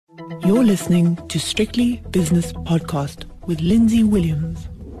You're listening to Strictly Business Podcast with Lindsay Williams.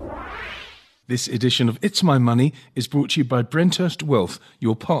 This edition of It's My Money is brought to you by Brenthurst Wealth,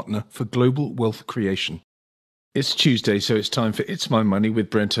 your partner for global wealth creation. It's Tuesday, so it's time for It's My Money with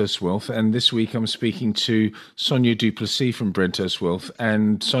Brenthurst Wealth. And this week I'm speaking to Sonia Duplessis from Brenthurst Wealth.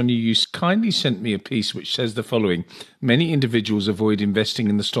 And Sonia, you kindly sent me a piece which says the following: many individuals avoid investing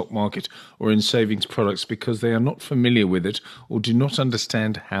in the stock market or in savings products because they are not familiar with it or do not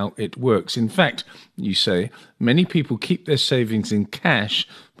understand how it works. In fact, you say, many people keep their savings in cash,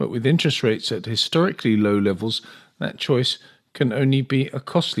 but with interest rates at historically low levels, that choice can only be a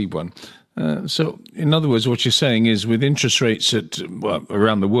costly one. So, in other words, what you're saying is with interest rates at,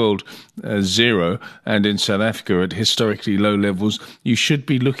 around the world, zero, and in South Africa at historically low levels, you should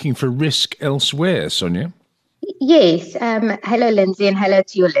be looking for risk elsewhere, Sonia. Yes. Hello, Lindsay, and hello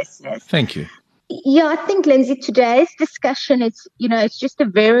to your listeners. Thank you. Yeah, I think, Lindsay, today's discussion is, it's just a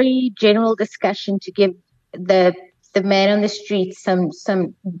very general discussion to give the man on the street some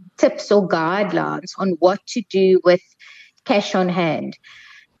tips or guidelines on what to do with cash on hand.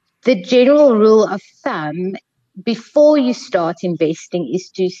 The general rule of thumb before you start investing is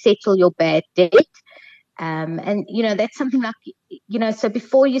to settle your bad debt. That's something like, so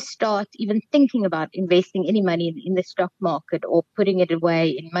before you start even thinking about investing any money in the stock market or putting it away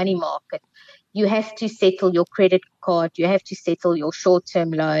in money market, you have to settle your credit card. You have to settle your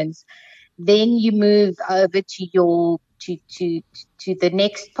short-term loans. Then you move over to the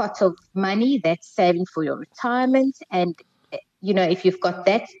next pot of money that's saving for your retirement. And, if you've got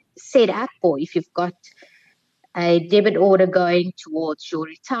that set up, or if you've got a debit order going towards your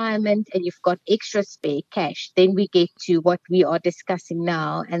retirement and you've got extra spare cash, then we get to what we are discussing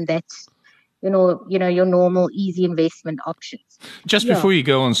now, and that's your normal easy investment options. Just before you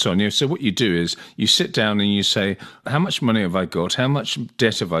go on, Sonia, so what you do is you sit down and you say, how much money have I got? How much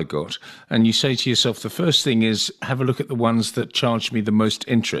debt have I got? And you say to yourself, the first thing is have a look at the ones that charge me the most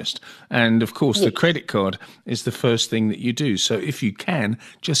interest. And of course, the credit card is the first thing that you do. So if you can,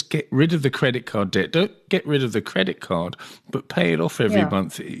 just get rid of the credit card debt. Don't get rid of the credit card, but pay it off every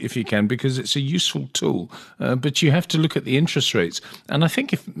month if you can, because it's a useful tool. But you have to look at the interest rates. And I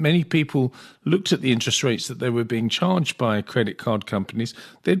think if many people looked at the interest rates that they were being charged by credit card companies,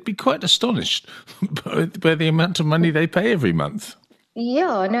 they'd be quite astonished by the amount of money they pay every month.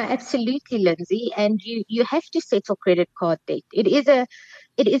 Yeah, no, absolutely, Lindsay. And you have to settle credit card debt. It is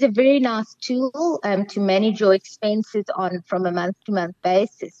a very nice tool to manage your expenses from a month-to-month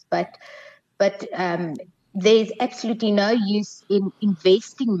basis. But there's absolutely no use in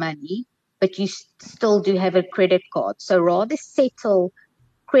investing money, but you still do have a credit card. So rather settle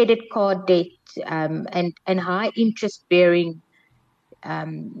credit card debt and high interest bearing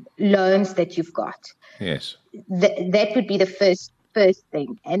loans that you've got. Yes. That would be the first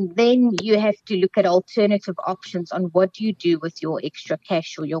thing. And then you have to look at alternative options on what do you do with your extra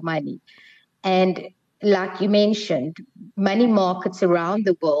cash or your money. And like you mentioned, money markets around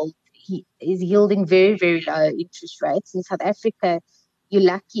the world is yielding very, very low interest rates. In South Africa, you're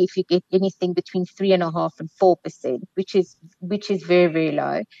lucky if you get anything between 3.5% and 4%, which is very, very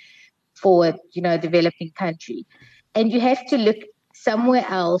low for a developing country. And you have to look somewhere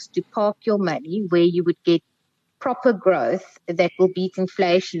else to park your money where you would get proper growth that will beat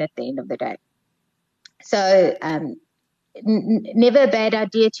inflation at the end of the day. So never a bad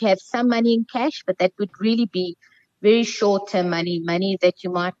idea to have some money in cash, but that would really be very short-term money that you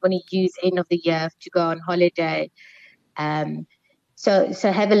might want to use end of the year to go on holiday.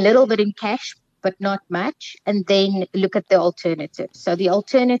 So have a little bit in cash, but not much, and then look at the alternatives. So the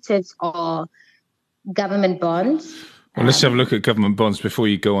alternatives are government bonds. Well, let's have a look at government bonds before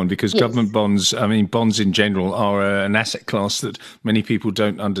you go on, because government bonds, bonds in general are an asset class that many people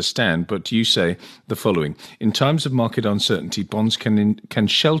don't understand. But you say the following: in times of market uncertainty, bonds can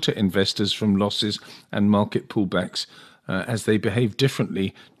shelter investors from losses and market pullbacks, as they behave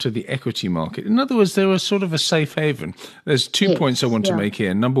differently to the equity market. In other words, they're a sort of a safe haven. There's 2 points I want to make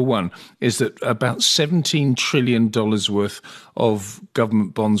here. Number one is that about $17 trillion worth of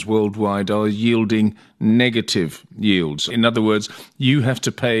government bonds worldwide are yielding negative yields. In other words, you have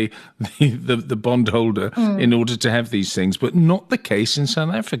to pay the bondholder in order to have these things, but not the case in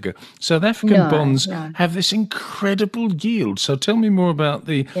South Africa. South African bonds have this incredible yield. So tell me more about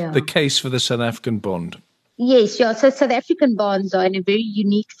the case for the South African bond. Yes, yeah. So South African bonds are in a very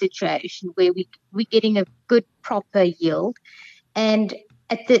unique situation where we're getting a good, proper yield. And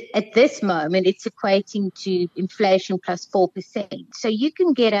at this moment, it's equating to inflation plus 4%. So you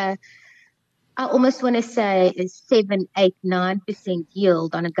can get I almost want to say a 7, 8, 9%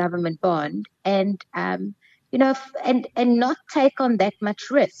 yield on a government bond. And and not take on that much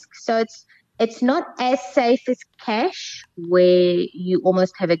risk. So it's not as safe as cash, where you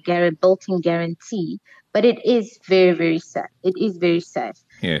almost have a built-in guarantee, but it is very, very safe. It is very safe.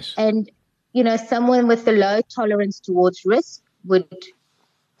 Yes. And, someone with a low tolerance towards risk would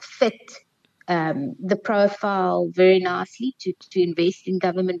fit the profile very nicely to invest in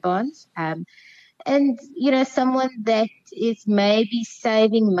government bonds. And, someone that is maybe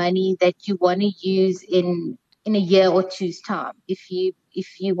saving money that you want to use in a year or two's time. If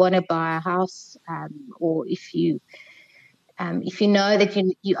you want to buy a house, or if you know that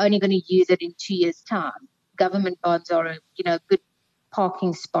you're only going to use it in 2 years' time, government bonds are a good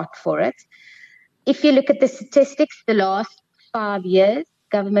parking spot for it. If you look at the statistics, the last 5 years,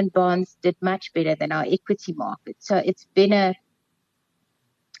 government bonds did much better than our equity market. So it's been a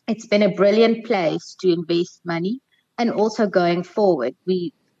brilliant place to invest money. And also going forward,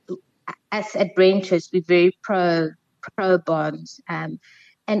 us at Brenters, we're very pro bonds, and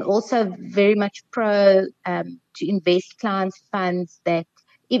also very much pro to invest clients' funds that,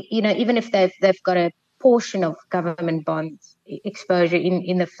 even if they've got a portion of government bonds exposure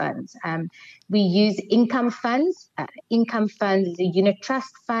in the funds. We use income funds. Income funds is a unit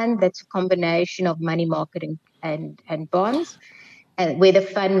trust fund that's a combination of money market and bonds, where the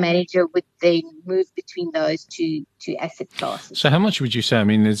fund manager would then move between those two asset classes. So how much would you say, I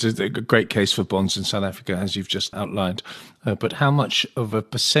mean, there's a great case for bonds in South Africa, as you've just outlined, but how much of a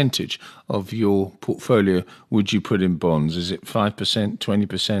percentage of your portfolio would you put in bonds? Is it 5%,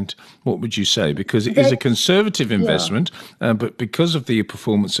 20%? What would you say? Because it is a conservative investment, but because of the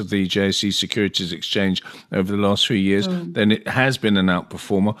performance of the JSE Securities Exchange over the last 3 years, then it has been an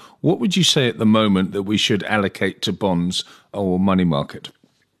outperformer. What would you say at the moment that we should allocate to bonds or money market?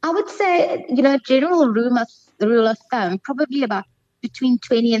 I would say, general rule of thumb, probably about between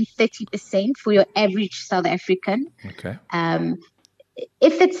 20 and 30% for your average South African. Okay.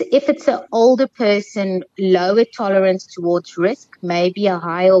 If it's an older person, lower tolerance towards risk, maybe a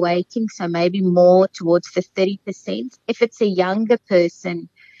higher weighting, so maybe more towards the 30%. If it's a younger person,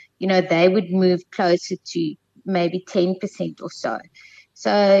 they would move closer to maybe 10% or so.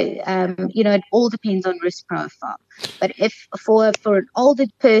 So, it all depends on risk profile. But if for an older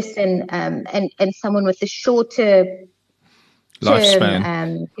person and someone with a shorter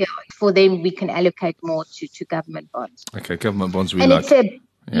lifespan, for them, we can allocate more to government bonds. Okay, government bonds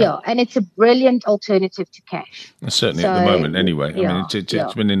and it's a brilliant alternative to cash. Certainly at the moment, anyway. I mean,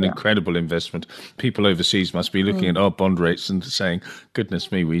 it's been an incredible investment. People overseas must be looking at our bond rates and saying,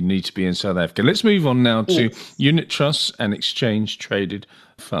 goodness me, we need to be in South Africa. Let's move on now to unit trusts and exchange-traded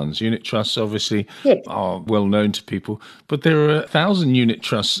funds. Unit trusts obviously are well known to people, but there are 1,000 unit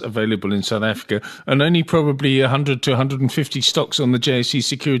trusts available in South Africa and only probably 100 to 150 stocks on the JSE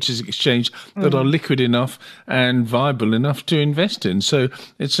Securities Exchange that are liquid enough and viable enough to invest in. So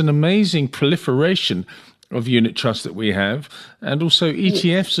it's an amazing proliferation of unit trusts that we have, and also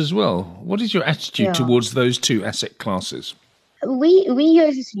ETFs as well. What is your attitude towards those two asset classes? We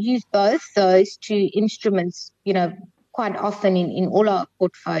use both those two instruments, quite often in all our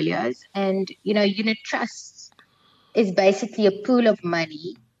portfolios. And, unit trusts is basically a pool of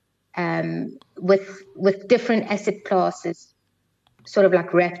money with different asset classes sort of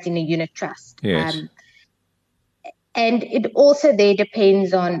like wrapped in a unit trust. Yes. And it also there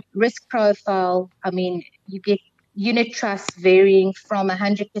depends on risk profile. I mean, you get unit trusts varying from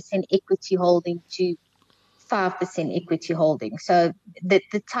 100% equity holding to 5% equity holding. So the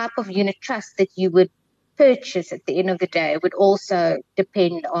type of unit trust that you would purchase at the end of the day would also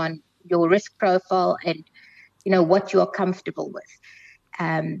depend on your risk profile and, what you are comfortable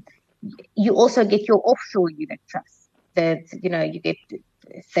with. You also get your offshore unit trusts. You get,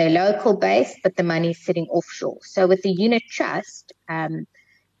 they're local based, but the money is sitting offshore. So with the unit trust, and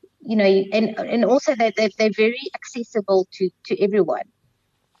also they're very accessible to everyone.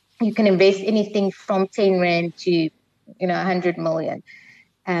 You can invest anything from 10 Rand to, 100 million.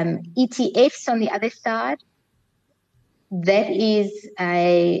 ETFs on the other side, that is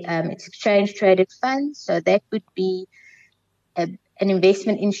it's exchange traded funds. So that would be an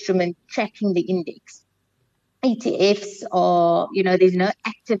investment instrument tracking the index. ETFs are, there's no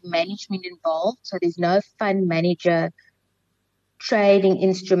active management involved. So there's no fund manager trading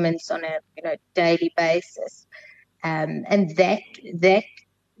instruments on a daily basis. And that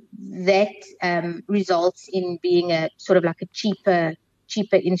results in being a sort of like a cheaper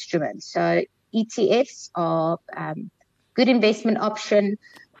instrument. So ETFs are good investment option.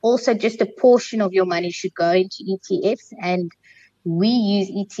 Also, just a portion of your money should go into ETFs, and we use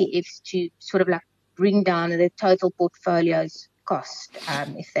ETFs to sort of like bring down the total portfolio's cost,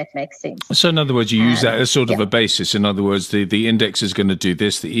 if that makes sense. So in other words, you use that as sort of a basis. In other words, the index is going to do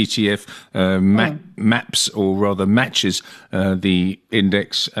this. The ETF maps, or rather matches, the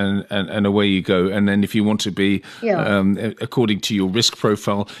index, and away you go. And then if you want to be, according to your risk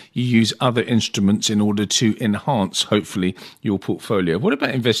profile, you use other instruments in order to enhance, hopefully, your portfolio. What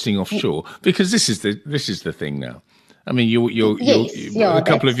about investing offshore? Because this is the thing now. I mean, a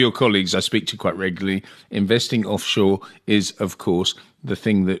couple of your colleagues I speak to quite regularly. Investing offshore is, of course, the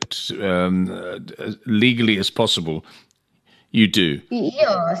thing that legally as possible you do.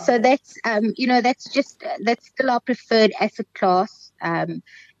 Yeah, so that's that's still our preferred asset class, not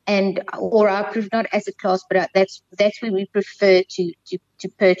asset class, but that's where we prefer to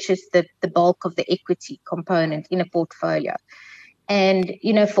purchase the bulk of the equity component in a portfolio. And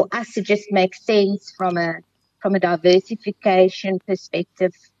for us, it just makes sense from a diversification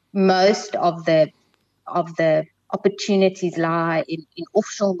perspective. Most of the opportunities lie in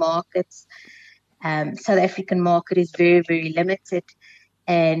offshore markets. South African market is very, very limited,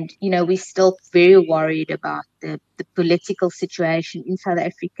 and we're still very worried about the political situation in South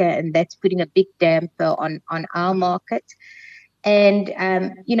Africa, and that's putting a big damper on our market. And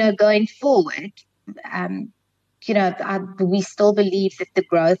going forward, we still believe that the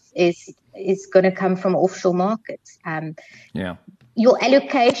growth is going to come from offshore markets. Your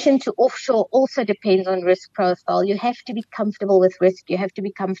allocation to offshore also depends on risk profile. You have to be comfortable with risk. You have to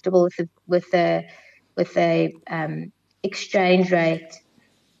be comfortable with the exchange rate,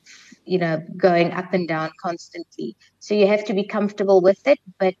 going up and down constantly. So you have to be comfortable with it.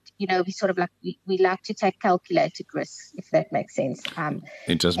 But we like to take calculated risks, if that makes sense.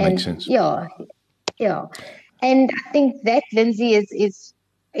 It does make sense. Yeah. And I think that, Lindsay, is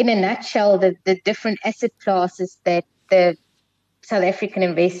in a nutshell the different asset classes that the South African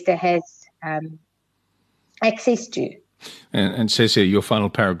investor has access to. And says here, your final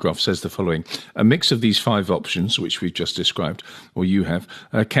paragraph says the following: a mix of these 5 options, which we've just described, or you have,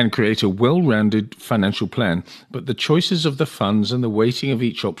 can create a well-rounded financial plan, but the choices of the funds and the weighting of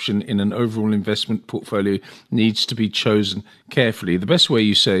each option in an overall investment portfolio needs to be chosen carefully. The best way,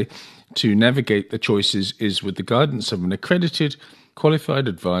 you say, to navigate the choices is with the guidance of an accredited, qualified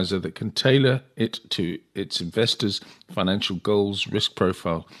advisor that can tailor it to its investors' financial goals, risk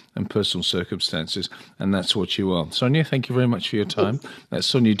profile, and personal circumstances. And that's what you are. Sonia, thank you very much for your time. That's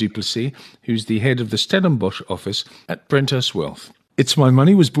Sonia du Plessis, who's the head of the Stellenbosch office at Brenthurst Wealth. It's My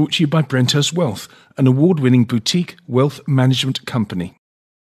Money was brought to you by Brenthurst Wealth, an award-winning boutique wealth management company.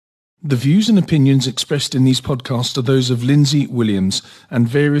 The views and opinions expressed in these podcasts are those of Lindsay Williams and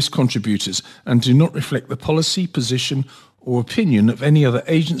various contributors and do not reflect the policy, position, or opinion of any other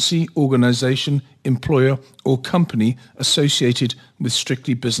agency, organisation, employer, or company associated with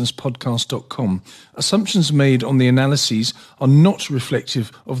strictlybusinesspodcast.com. Assumptions made on the analyses are not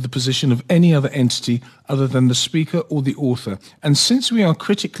reflective of the position of any other entity other than the speaker or the author. And since we are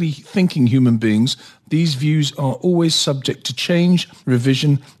critically thinking human beings, these views are always subject to change,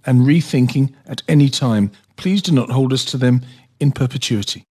 revision, and rethinking at any time. Please do not hold us to them in perpetuity.